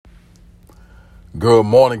Good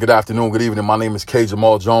morning, good afternoon, good evening. My name is K.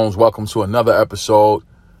 Jamal Jones. Welcome to another episode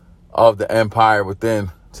of The Empire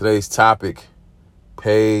Within. Today's topic,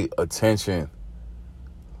 pay attention.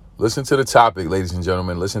 Listen to the topic, ladies and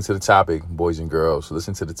gentlemen. Listen to the topic, boys and girls.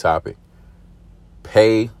 Listen to the topic.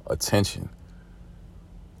 Pay attention.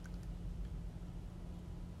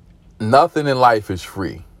 Nothing in life is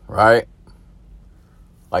free, right?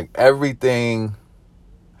 Like everything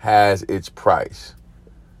has its price.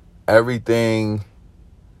 Everything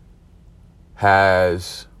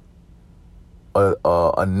has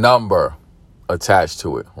a number attached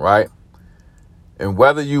to it, right? And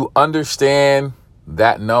whether you understand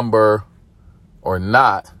that number or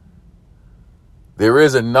not, there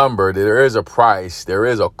is a number, there is a price, there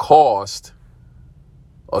is a cost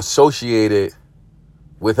associated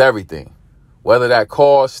with everything. Whether that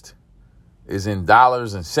cost is in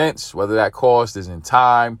dollars and cents, whether that cost is in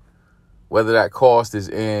time, whether that cost is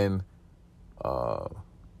in a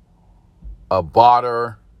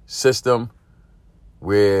barter system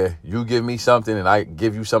where you give me something and I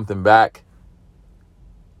give you something back.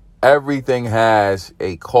 Everything has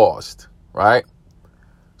a cost, right?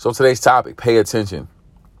 So today's topic, pay attention.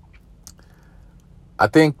 I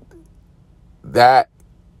think that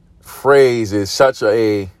phrase is such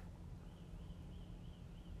a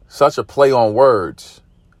play on words,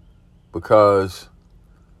 because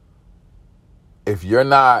if you're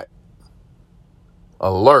not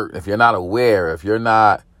alert, if you're not aware, if you're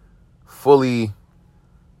not fully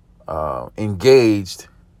engaged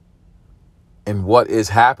in what is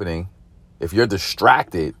happening, if you're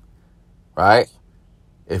distracted, right?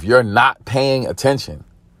 If you're not paying attention,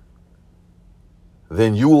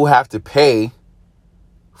 then you will have to pay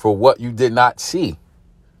for what you did not see.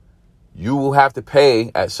 You will have to pay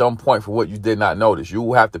at some point for what you did not notice. You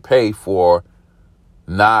will have to pay for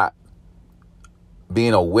not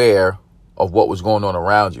being aware of what was going on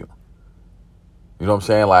around you. You know what I'm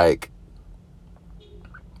saying? Like,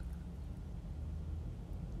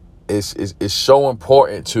 it's so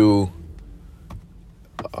important to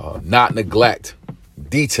not neglect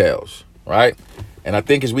details, right? And I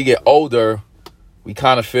think as we get older, we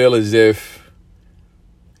kind of feel as if,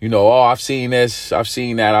 I've seen this, I've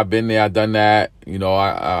seen that, I've been there, I've done that.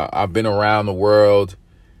 I've been around the world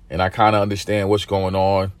and I kind of understand what's going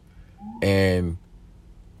on. And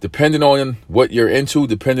depending on what you're into,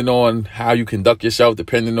 depending on how you conduct yourself,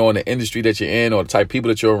 depending on the industry that you're in or the type of people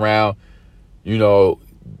that you're around,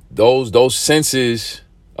 those senses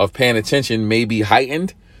of paying attention may be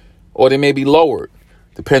heightened or they may be lowered,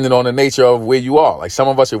 depending on the nature of where you are. Like some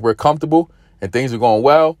of us, if we're comfortable and things are going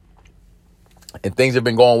well and things have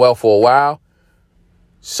been going well for a while,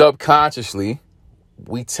 subconsciously,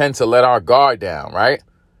 we tend to let our guard down, right?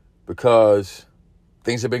 Because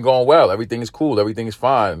things have been going well. Everything is cool. Everything is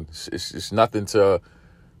fine. It's nothing to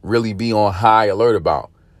really be on high alert about.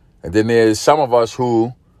 And then there's some of us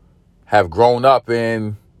who have grown up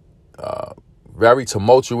in very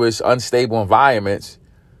tumultuous, unstable environments,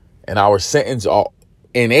 and our senses are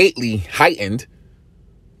innately heightened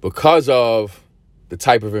because of the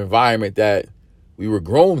type of environment that we were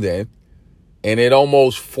groomed in. And it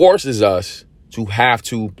almost forces us to have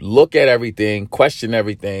to look at everything, question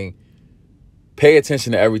everything, pay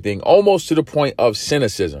attention to everything, almost to the point of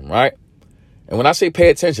cynicism, right? And when I say pay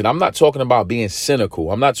attention, I'm not talking about being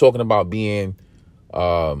cynical. I'm not talking about being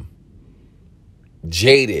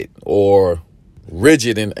jaded or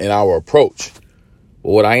rigid in our approach.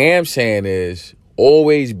 But what I am saying is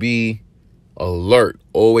always be alert,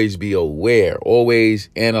 always be aware, always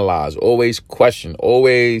analyze, always question,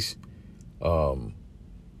 always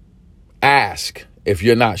ask if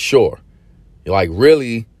you're not sure. Like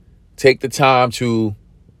really take the time to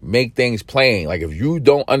make things plain. Like if you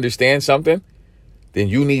don't understand something, then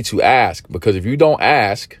you need to ask, because if you don't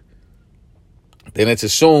ask, then it's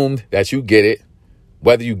assumed that you get it,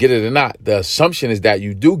 whether you get it or not. The assumption is that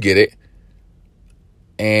you do get it,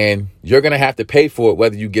 and you're going to have to pay for it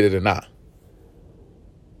whether you get it or not.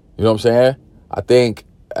 You know what I'm saying? I think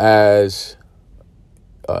as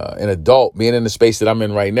an adult, being in the space that I'm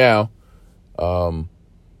in right now,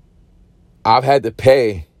 I've had to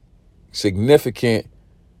pay significant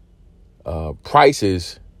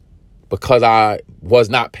prices because I was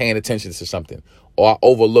not paying attention to something, or I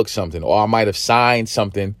overlooked something, or I might have signed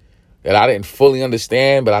something that I didn't fully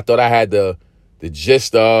understand, but I thought I had the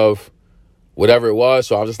gist of whatever it was.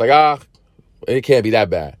 So I was just like, it can't be that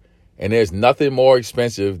bad. And there's nothing more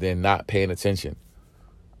expensive than not paying attention.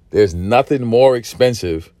 There's nothing more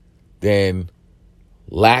expensive than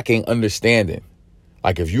lacking understanding.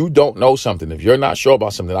 Like if you don't know something, if you're not sure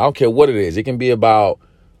about something, I don't care what it is. It can be about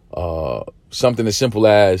something as simple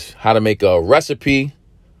as how to make a recipe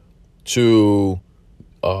to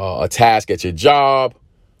a task at your job,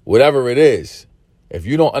 whatever it is. If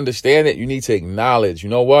you don't understand it, you need to acknowledge, you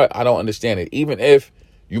know what? I don't understand it. Even if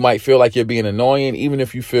you might feel like you're being annoying, even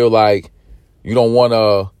if you feel like you don't want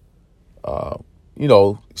to,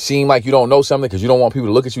 seem like you don't know something because you don't want people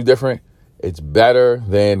to look at you different, it's better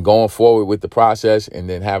than going forward with the process and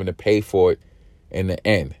then having to pay for it in the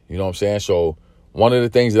end. You know what I'm saying? So one of the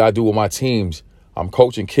things that I do with my teams, I'm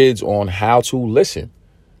coaching kids on how to listen,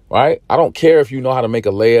 right? I don't care if you know how to make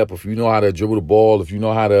a layup, if you know how to dribble the ball, if you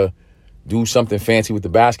know how to do something fancy with the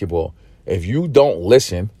basketball. If you don't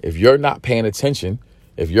listen, if you're not paying attention,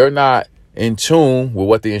 if you're not in tune with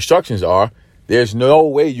what the instructions are, there's no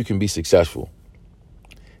way you can be successful.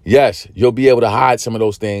 Yes, you'll be able to hide some of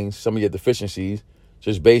those things, some of your deficiencies,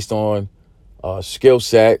 just based on skill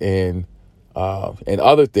set and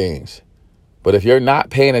other things. But if you're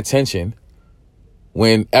not paying attention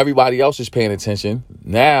when everybody else is paying attention,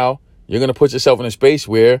 now you're going to put yourself in a space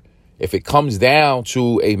where if it comes down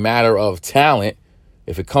to a matter of talent,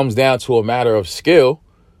 if it comes down to a matter of skill,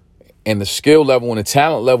 and the skill level and the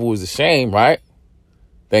talent level is the same, right?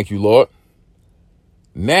 Thank you, Lord.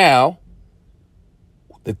 Now,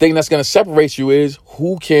 the thing that's going to separate you is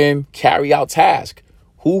who can carry out tasks,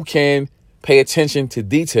 who can pay attention to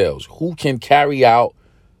details, who can carry out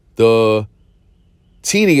the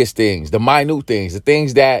tedious things, the minute things, the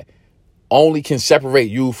things that only can separate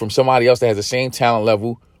you from somebody else that has the same talent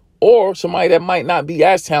level or somebody that might not be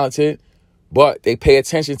as talented, but they pay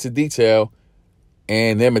attention to detail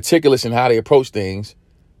and they're meticulous in how they approach things.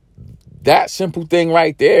 That simple thing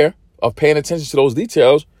right there of paying attention to those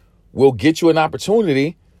details will get you an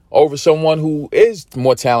opportunity over someone who is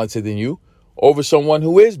more talented than you, over someone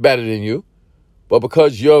who is better than you. But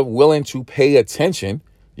because you're willing to pay attention,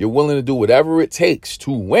 you're willing to do whatever it takes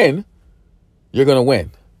to win, you're going to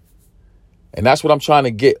win. And that's what I'm trying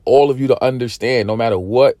to get all of you to understand. No matter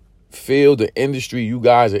what field or industry you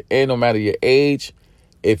guys are in, no matter your age,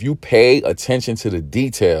 if you pay attention to the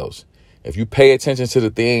details, if you pay attention to the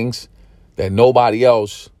things that nobody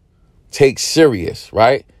else takes serious,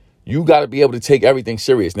 right? You got to be able to take everything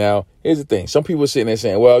serious. Now, here's the thing. Some people are sitting there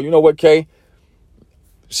saying, well, you know what, Kay?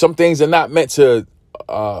 Some things are not meant to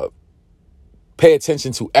pay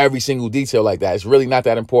attention to every single detail like that. It's really not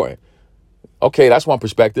that important. Okay, that's one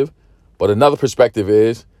perspective. But another perspective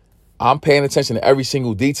is I'm paying attention to every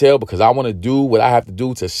single detail because I want to do what I have to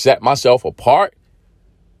do to set myself apart,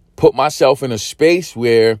 put myself in a space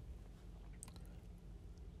where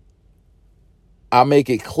I make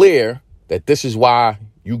it clear that this is why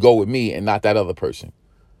you go with me and not that other person.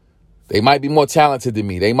 They might be more talented than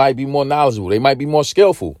me. They might be more knowledgeable. They might be more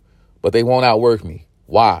skillful, but they won't outwork me.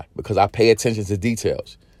 Why? Because I pay attention to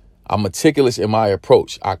details. I'm meticulous in my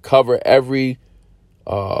approach. I cover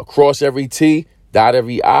cross every T, dot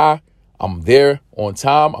every I. I'm there on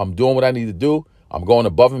time. I'm doing what I need to do. I'm going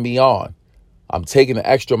above and beyond. I'm taking the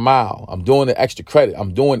extra mile. I'm doing the extra credit.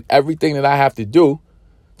 I'm doing everything that I have to do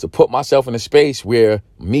to put myself in a space where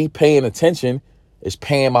me paying attention is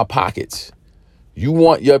paying my pockets. You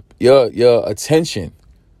want your attention,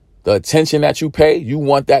 the attention that you pay, you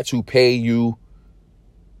want that to pay you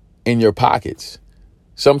in your pockets.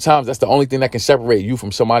 Sometimes that's the only thing that can separate you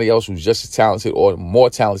from somebody else who's just as talented or more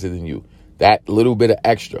talented than you. That little bit of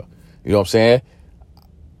extra. You know what I'm saying?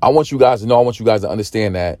 I want you guys to know, I want you guys to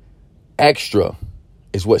understand that extra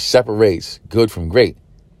is what separates good from great.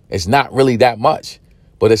 It's not really that much,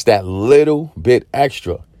 but it's that little bit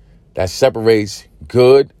extra that separates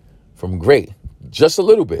good from great. Just a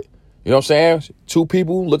little bit. You know what I'm saying? Two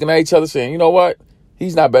people looking at each other saying, you know what?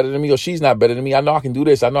 He's not better than me or she's not better than me. I know I can do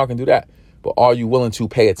this. I know I can do that. But are you willing to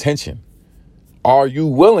pay attention? Are you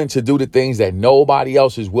willing to do the things that nobody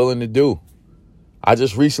else is willing to do? I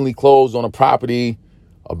just recently closed on a property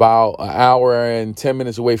about an hour and 10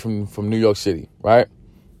 minutes away from New York City, right?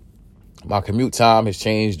 My commute time has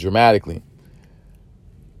changed dramatically.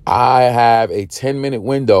 I have a 10-minute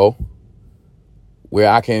window where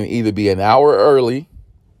I can either be an hour early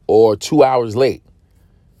or 2 hours late.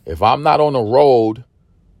 If I'm not on the road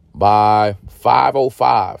by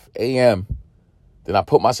 5:05 a.m., then I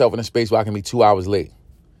put myself in a space where I can be 2 hours late.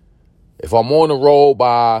 If I'm on the road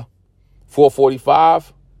by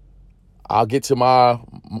 4:45, I'll get to my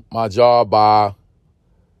job by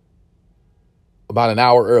about an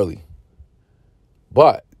hour early.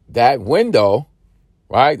 But that window,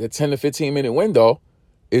 right, the 10 to 15 minute window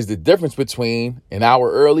is the difference between an hour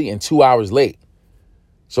early and 2 hours late.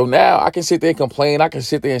 So now I can sit there and complain. I can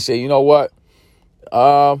sit there and say, you know what?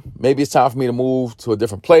 Maybe it's time for me to move to a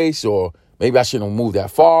different place, or maybe I shouldn't have moved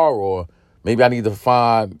that far, or Maybe I need to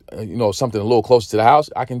find, something a little closer to the house.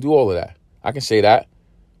 I can do all of that. I can say that.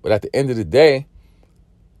 But at the end of the day,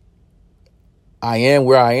 I am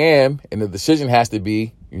where I am. And the decision has to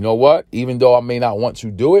be, you know what? Even though I may not want to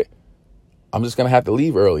do it, I'm just going to have to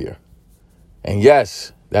leave earlier. And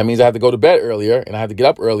yes, that means I have to go to bed earlier and I have to get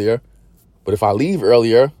up earlier. But if I leave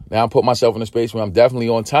earlier, now I'm putting myself in a space where I'm definitely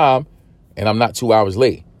on time and I'm not 2 hours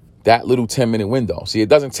late. That little 10-minute window. See, it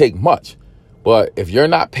doesn't take much. But if you're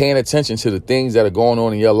not paying attention to the things that are going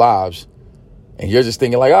on in your lives and you're just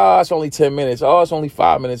thinking like, oh, it's only 10 minutes. Oh, it's only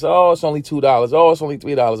 5 minutes. Oh, it's only $2. Oh, it's only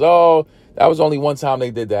 $3. Oh, that was only one time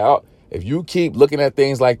they did that. Oh, if you keep looking at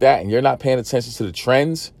things like that and you're not paying attention to the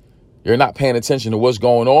trends, you're not paying attention to what's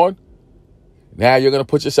going on, now you're going to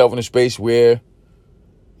put yourself in a space where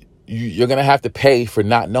you're going to have to pay for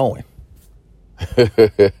not knowing.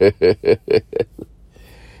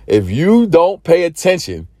 If you don't pay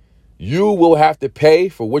attention, you will have to pay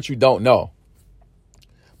for what you don't know.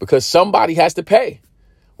 Because somebody has to pay.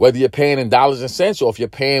 Whether you're paying in dollars and cents, or if you're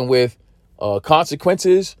paying with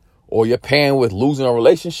consequences, or you're paying with losing a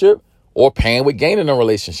relationship, or paying with gaining a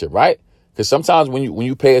relationship, right? Because sometimes when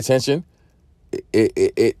you pay attention,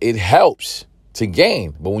 it helps to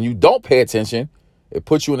gain. But when you don't pay attention, it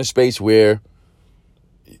puts you in a space where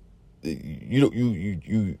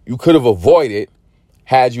you could have avoided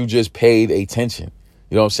had you just paid attention.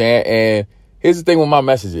 You know what I'm saying? And here's the thing with my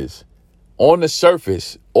messages. On the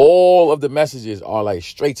surface, all of the messages are like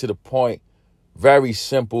straight to the point, very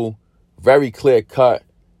simple, very clear cut,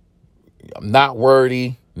 not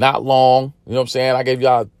wordy, not long. You know what I'm saying? I gave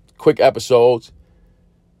y'all quick episodes.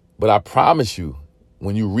 But I promise you,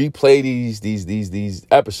 when you replay these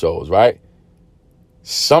episodes, right?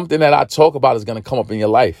 Something that I talk about is going to come up in your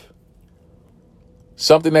life.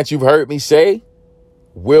 Something that you've heard me say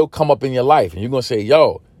will come up in your life. And you're going to say,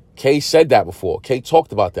 yo, Kay said that before. Kay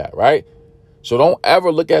talked about that, right? So don't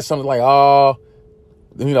ever look at something like, oh,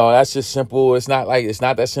 that's just simple. It's not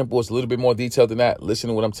that simple. It's a little bit more detailed than that. Listen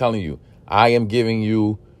to what I'm telling you. I am giving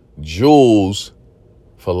you jewels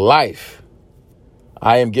for life.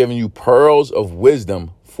 I am giving you pearls of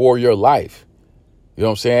wisdom for your life. You know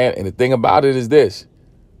what I'm saying? And the thing about it is this.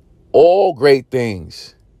 All great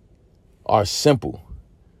things are simple.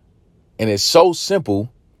 And it's so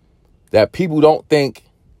simple that people don't think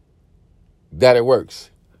that it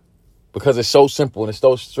works because it's so simple and it's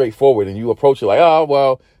so straightforward. And you approach it like, oh,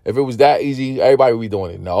 well, if it was that easy, everybody would be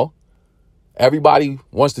doing it. No, everybody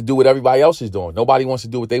wants to do what everybody else is doing. Nobody wants to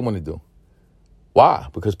do what they want to do. Why?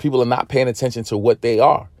 Because people are not paying attention to what they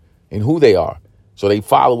are and who they are. So they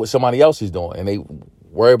follow what somebody else is doing and they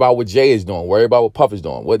worry about what Jay is doing, worry about what Puff is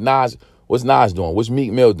doing, what's Nas doing, what's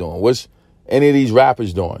Meek Mill doing, what's any of these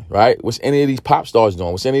rappers doing, right? What's any of these pop stars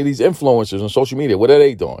doing? What's any of these influencers on social media? What are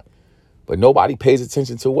they doing? But nobody pays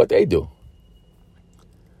attention to what they do.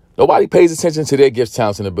 Nobody pays attention to their gifts,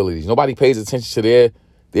 talents, and abilities. Nobody pays attention to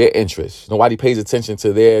their interests. Nobody pays attention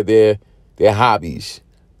to their hobbies.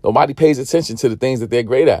 Nobody pays attention to the things that they're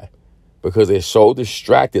great at because they're so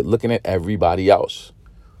distracted looking at everybody else,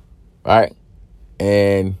 right?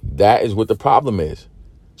 And that is what the problem is.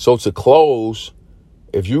 So to close,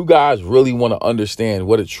 if you guys really want to understand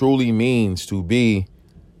what it truly means to be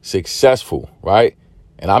successful, right?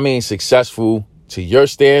 And I mean successful to your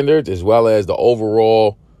standards as well as the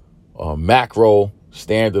overall macro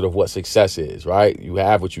standard of what success is, right? You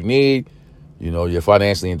have what you need. You're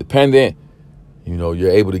financially independent. You're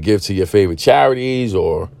able to give to your favorite charities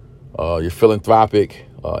or your philanthropic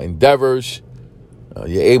endeavors.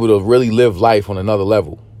 You're able to really live life on another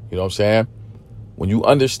level. You know what I'm saying? When you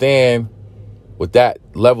understand what that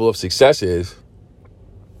level of success is,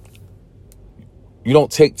 you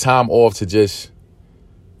don't take time off to just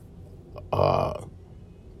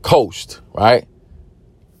coast, right?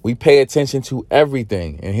 We pay attention to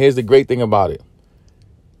everything. And here's the great thing about it.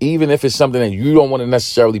 Even if it's something that you don't want to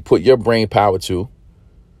necessarily put your brain power to,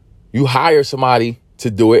 you hire somebody to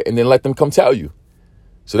do it and then let them come tell you.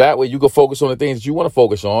 So that way you can focus on the things that you want to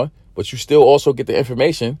focus on, but you still also get the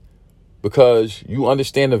information because you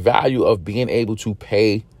understand the value of being able to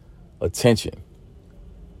pay attention.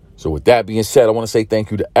 So with that being said, I want to say thank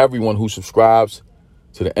you to everyone who subscribes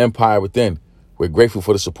to the Empire Within. We're grateful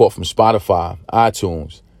for the support from Spotify,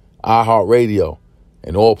 iTunes, iHeartRadio,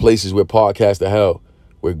 and all places where podcasts are held.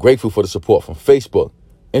 We're grateful for the support from Facebook,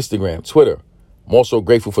 Instagram, Twitter. I'm also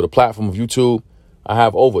grateful for the platform of YouTube. I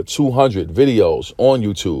have over 200 videos on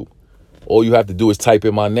YouTube. All you have to do is type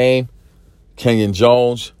in my name, Kenyon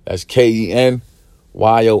Jones. That's Kenyon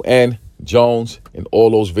Jones. And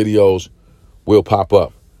all those videos will pop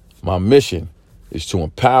up. My mission is to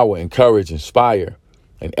empower, encourage, inspire,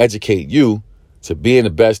 and educate you to being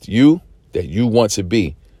the best you that you want to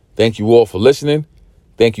be. Thank you all for listening.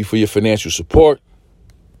 Thank you for your financial support.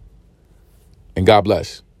 And God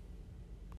bless.